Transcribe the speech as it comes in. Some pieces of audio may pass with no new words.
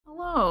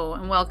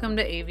and welcome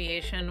to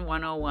Aviation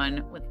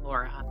 101 with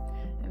Laura.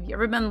 Have you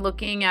ever been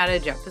looking at a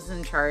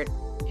Jeppesen chart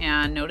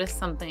and noticed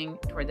something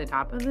toward the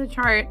top of the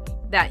chart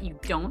that you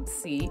don't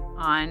see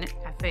on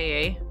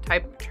FAA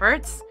type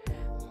charts?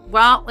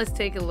 Well, let's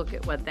take a look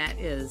at what that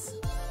is.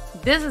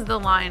 This is the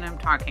line I'm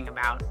talking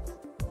about.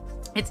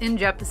 It's in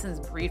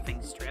Jeppesen's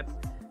briefing strip,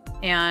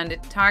 and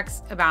it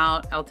talks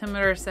about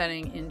altimeter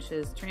setting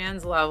inches,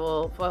 trans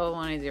level, flight level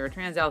 180,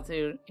 trans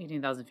altitude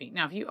 18,000 feet.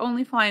 Now, if you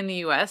only fly in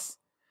the US,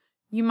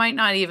 you might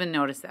not even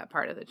notice that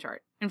part of the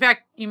chart. In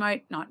fact, you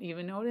might not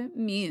even know what it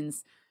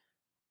means.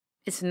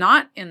 It's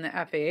not in the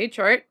FAA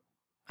chart.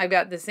 I've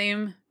got the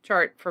same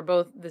chart for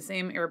both the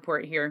same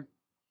airport here,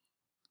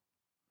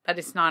 but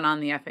it's not on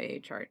the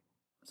FAA chart.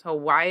 So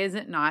why is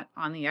it not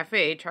on the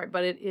FAA chart,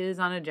 but it is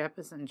on a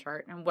Jeppesen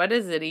chart? And what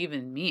does it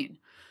even mean?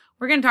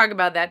 We're going to talk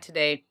about that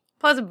today,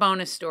 plus a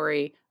bonus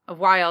story of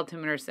why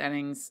altimeter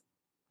settings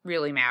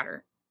really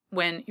matter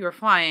when you're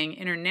flying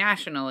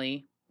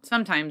internationally,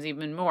 sometimes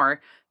even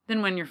more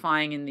than when you're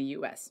flying in the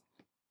US.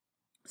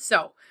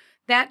 So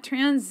that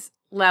trans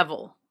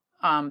level,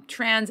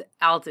 trans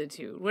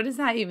altitude, what does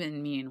that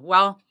even mean?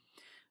 Well,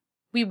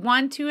 we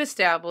want to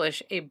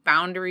establish a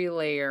boundary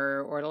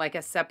layer or like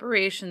a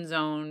separation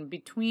zone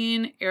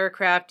between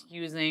aircraft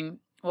using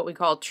what we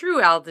call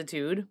true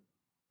altitude.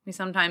 We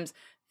sometimes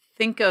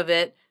think of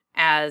it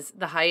as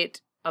the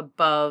height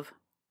above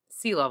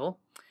sea level,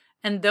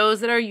 and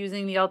those that are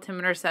using the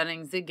altimeter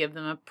settings that give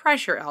them a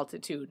pressure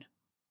altitude.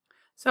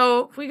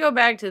 So if we go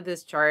back to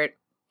this chart,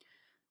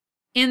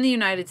 in the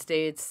United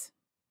States,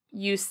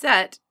 you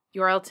set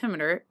your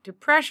altimeter to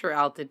pressure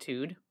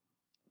altitude.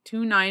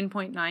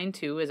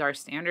 29.92 is our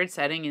standard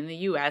setting in the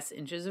US,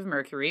 inches of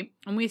mercury,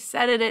 and we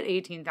set it at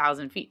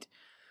 18,000 feet.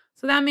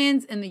 So that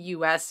means in the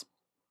US,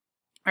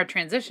 our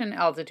transition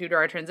altitude or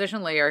our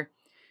transition layer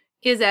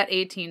is at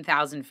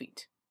 18,000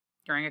 feet.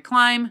 During a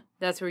climb,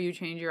 that's where you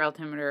change your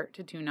altimeter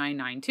to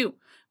 2992.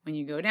 When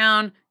you go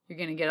down, you're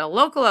going to get a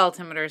local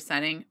altimeter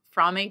setting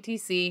from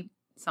ATC,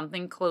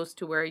 something close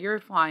to where you're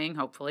flying,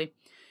 hopefully.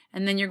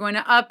 And then you're going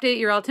to update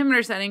your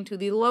altimeter setting to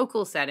the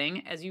local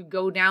setting as you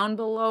go down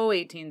below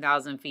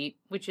 18,000 feet,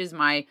 which is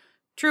my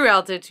true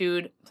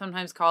altitude,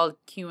 sometimes called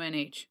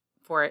QNH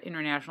for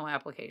international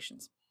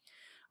applications.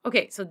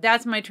 Okay, so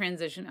that's my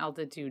transition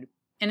altitude.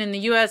 And in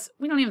the US,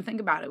 we don't even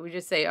think about it. We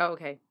just say, oh,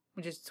 okay,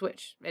 we just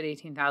switch at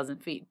 18,000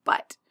 feet.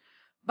 But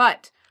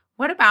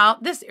what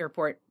about this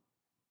airport?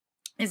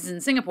 This is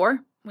in Singapore.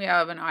 We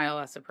have an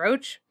ILS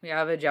approach. We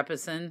have a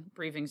Jeppesen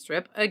briefing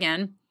strip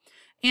again.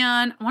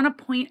 And I want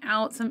to point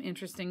out some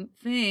interesting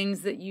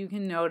things that you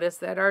can notice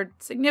that are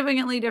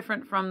significantly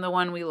different from the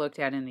one we looked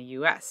at in the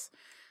US.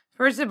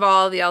 First of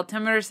all, the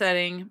altimeter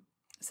setting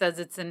says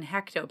it's in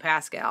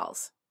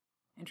hectopascals.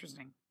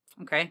 Interesting.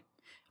 Okay.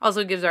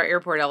 Also gives our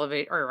airport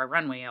elevate or our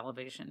runway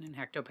elevation in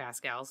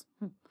hectopascals.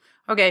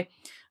 Okay.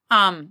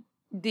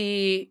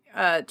 The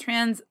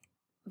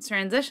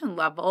transition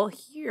level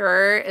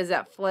here is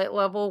at flight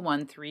level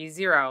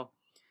 130.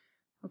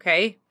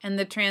 Okay, and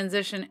the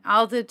transition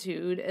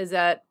altitude is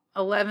at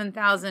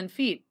 11,000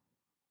 feet.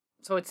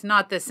 So it's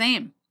not the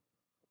same.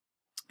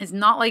 It's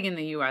not like in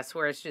the US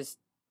where it's just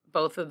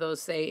both of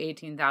those say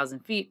 18,000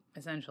 feet,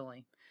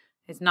 essentially.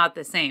 It's not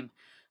the same.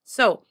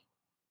 So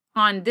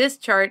on this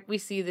chart, we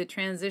see the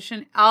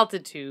transition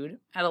altitude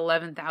at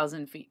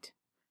 11,000 feet,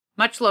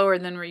 much lower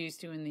than we're used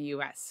to in the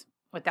US.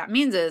 What that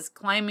means is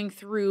climbing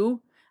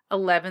through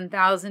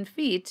 11,000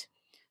 feet,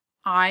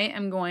 I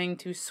am going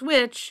to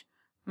switch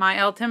my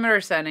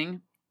altimeter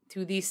setting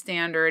to the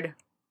standard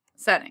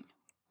setting,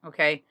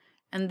 okay?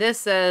 And this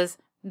says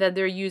that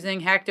they're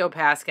using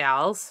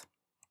hectopascals.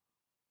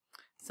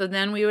 So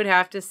then we would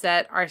have to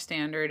set our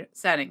standard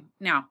setting.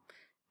 Now,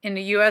 in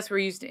the US, we're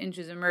used to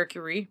inches of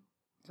mercury,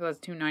 so that's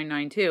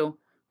 2992,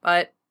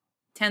 but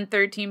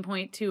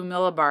 1013.2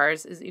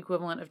 millibars is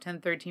equivalent of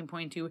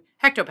 1013.2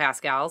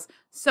 hectopascals.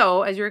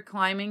 So as you're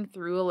climbing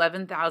through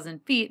 11,000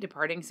 feet,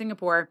 departing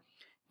Singapore,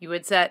 you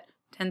would set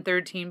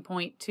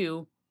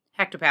 1013.2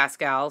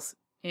 hectopascals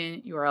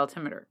in your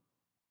altimeter.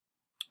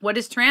 What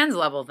is trans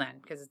level then?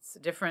 Because it's a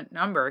different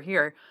number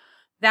here.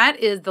 That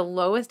is the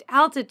lowest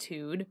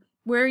altitude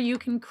where you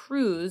can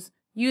cruise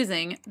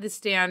using the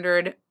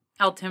standard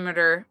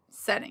altimeter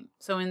setting.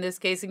 So in this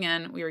case,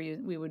 again,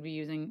 we would be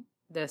using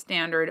the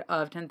standard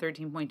of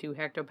 1013.2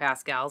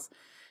 hectopascals.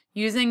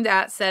 Using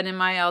that set in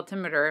my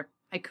altimeter,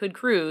 I could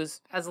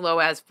cruise as low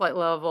as flight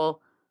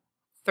level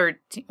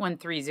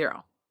 130.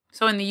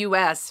 So in the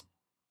US,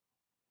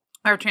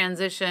 our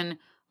transition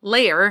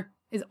layer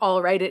is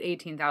all right at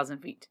 18,000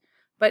 feet.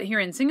 But here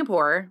in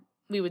Singapore,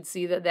 we would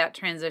see that that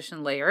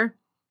transition layer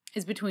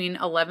is between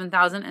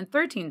 11,000 and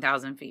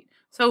 13,000 feet.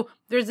 So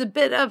there's a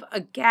bit of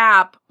a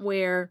gap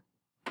where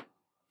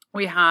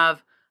we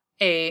have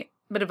a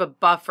bit of a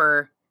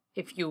buffer,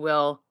 if you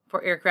will,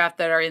 for aircraft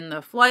that are in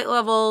the flight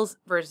levels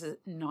versus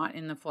not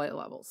in the flight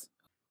levels.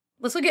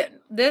 Let's look at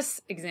this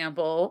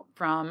example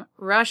from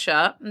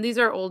Russia. And these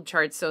are old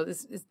charts, so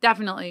this is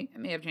definitely, it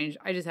may have changed.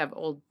 I just have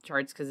old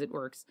charts because it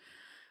works.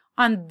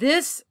 On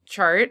this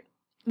chart,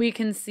 we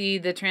can see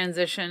the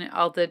transition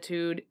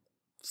altitude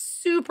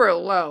super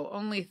low,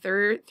 only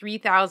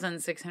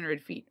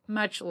 3,600 feet,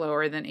 much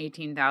lower than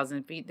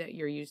 18,000 feet that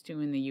you're used to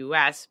in the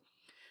US.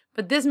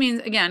 But this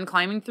means, again,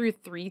 climbing through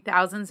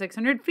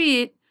 3,600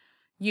 feet,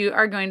 you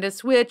are going to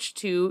switch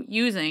to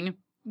using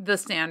the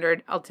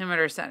standard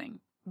altimeter setting.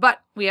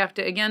 But we have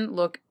to, again,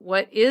 look,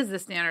 what is the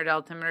standard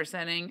altimeter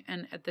setting?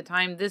 And at the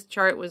time this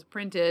chart was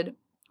printed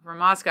for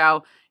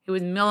Moscow, it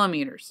was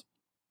millimeters.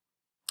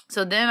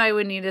 So then I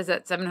would need is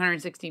at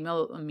 760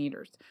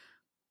 millimeters.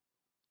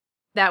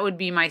 That would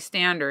be my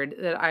standard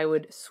that I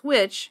would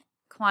switch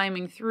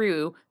climbing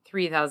through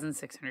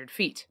 3,600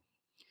 feet.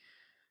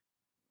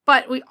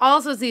 But we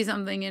also see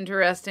something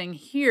interesting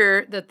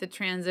here, that the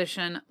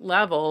transition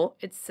level,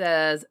 it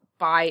says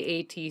by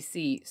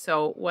ATC.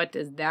 So what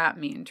does that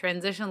mean?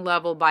 Transition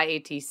level by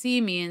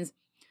ATC means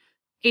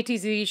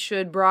ATC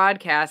should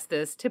broadcast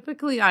this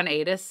typically on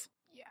ATIS.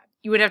 Yeah,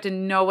 you would have to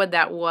know what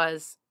that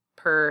was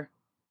per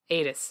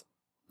ATIS.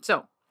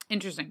 So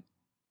interesting.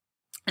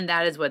 And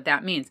that is what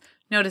that means.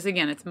 Notice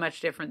again, it's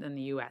much different than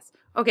the US.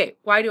 Okay,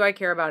 why do I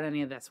care about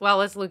any of this? Well,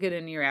 let's look at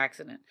a near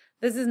accident.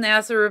 This is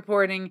NASA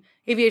reporting,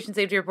 Aviation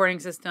Safety Reporting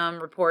System.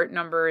 Report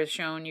number is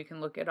shown. You can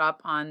look it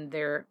up on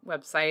their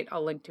website.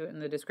 I'll link to it in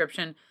the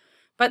description.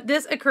 But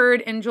this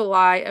occurred in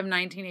July of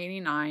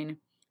 1989.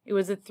 It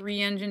was a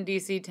 3-engine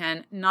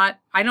DC-10.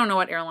 I don't know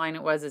what airline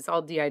it was. It's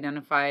all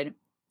de-identified.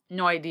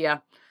 No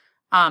idea.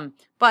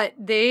 But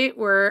they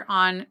were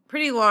on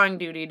pretty long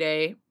duty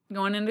day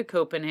going into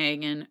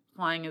Copenhagen,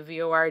 flying a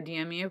VOR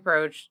DME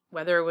approach.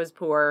 Weather was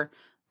poor.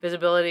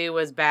 Visibility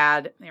was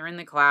bad. They were in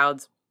the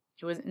clouds.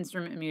 It was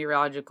instrument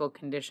meteorological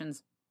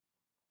conditions.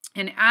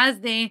 And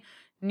as they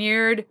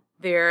neared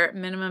their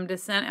minimum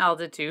descent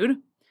altitude,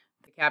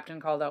 the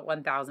captain called out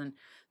 1,000.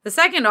 The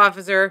second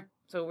officer,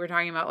 so we're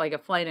talking about like a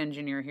flight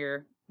engineer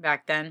here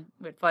back then,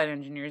 with flight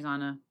engineers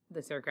on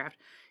this aircraft,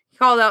 he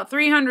called out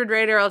 300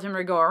 radar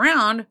altimeter go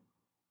around.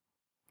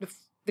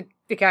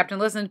 The captain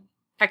listened,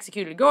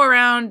 executed go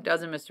around,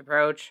 doesn't miss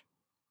approach.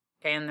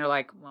 Okay, and they're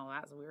like, well,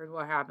 that's weird.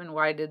 What happened?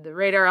 Why did the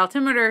radar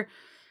altimeter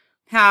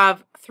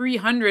have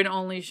 300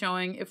 only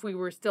showing if we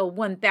were still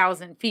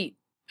 1,000 feet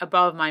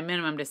above my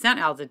minimum descent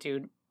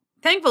altitude?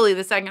 Thankfully,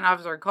 the second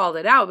officer called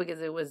it out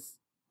because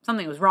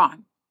something was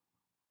wrong.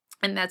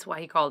 And that's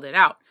why he called it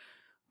out.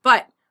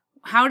 But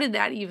how did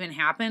that even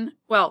happen?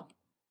 Well,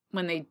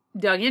 when they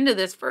dug into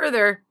this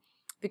further,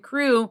 the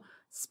crew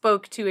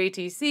spoke to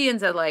ATC and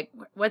said, like,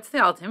 what's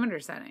the altimeter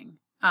setting?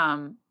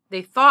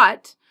 They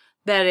thought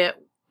that it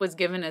was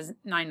given as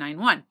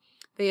 991.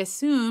 They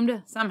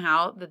assumed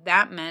somehow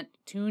that meant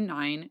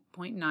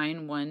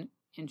 29.91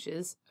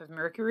 inches of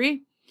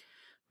mercury.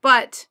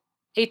 But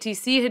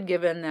ATC had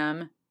given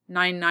them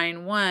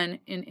 991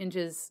 in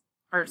inches,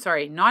 or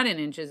sorry, not in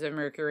inches of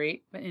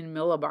mercury, but in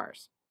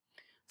millibars.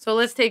 So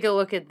let's take a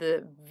look at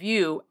the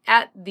view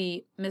at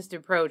the missed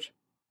approach.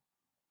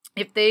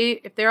 If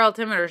their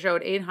altimeter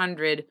showed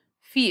 800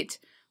 feet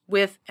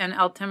with an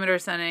altimeter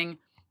setting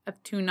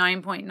of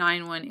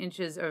 29.91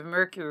 inches of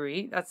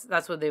mercury,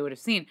 that's what they would have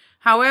seen.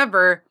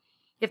 However,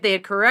 if they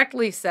had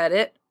correctly set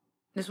it,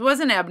 this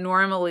wasn't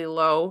abnormally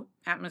low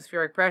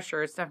atmospheric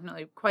pressure. It's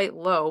definitely quite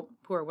low,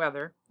 poor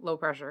weather, low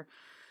pressure.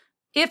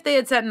 If they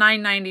had set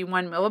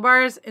 991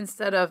 millibars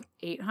instead of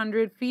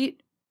 800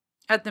 feet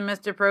at the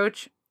missed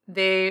approach,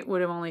 they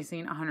would have only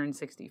seen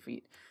 160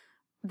 feet.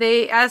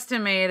 They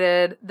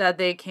estimated that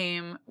they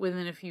came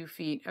within a few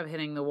feet of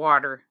hitting the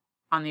water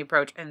on the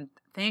approach, and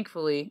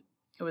thankfully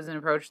it was an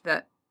approach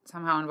that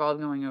somehow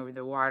involved going over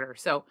the water.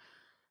 So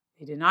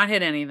they did not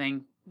hit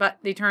anything, but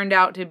they turned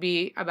out to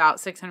be about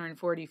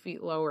 640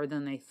 feet lower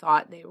than they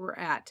thought they were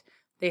at.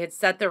 They had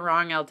set the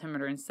wrong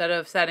altimeter. Instead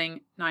of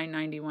setting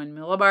 991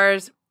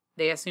 millibars,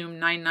 they assumed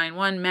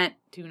 991 meant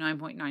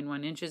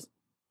 29.91 inches.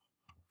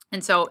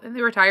 And so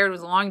they were tired. It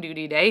was a long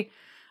duty day.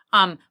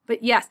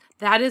 But yes,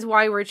 that is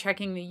why we're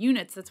checking the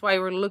units. That's why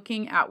we're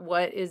looking at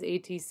what is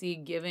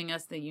ATC giving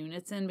us the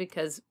units in,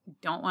 because we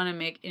don't want to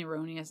make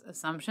erroneous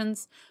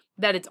assumptions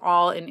that it's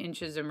all in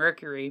inches of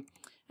mercury.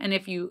 And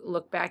if you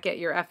look back at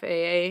your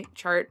FAA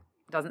chart,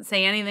 it doesn't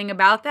say anything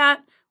about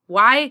that.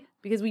 Why?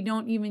 Because we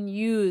don't even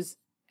use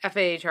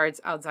FAA charts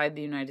outside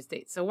the United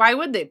States. So why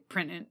would they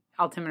print an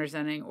altimeter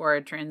setting or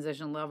a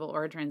transition level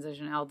or a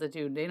transition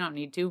altitude? They don't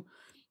need to.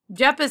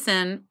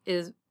 Jeppesen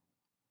is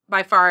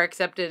by far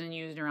accepted and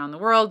used around the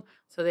world.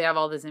 So they have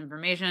all this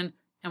information,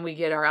 and we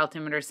get our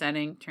altimeter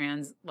setting,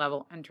 trans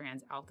level, and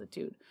trans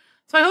altitude.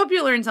 So I hope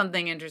you learned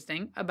something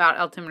interesting about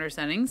altimeter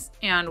settings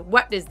and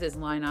what is this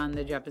line on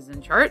the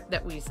Jeppesen chart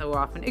that we so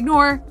often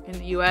ignore in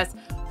the US,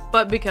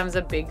 but becomes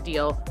a big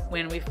deal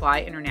when we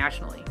fly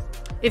internationally.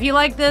 If you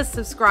like this,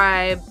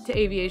 subscribe to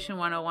Aviation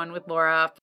 101 with Laura.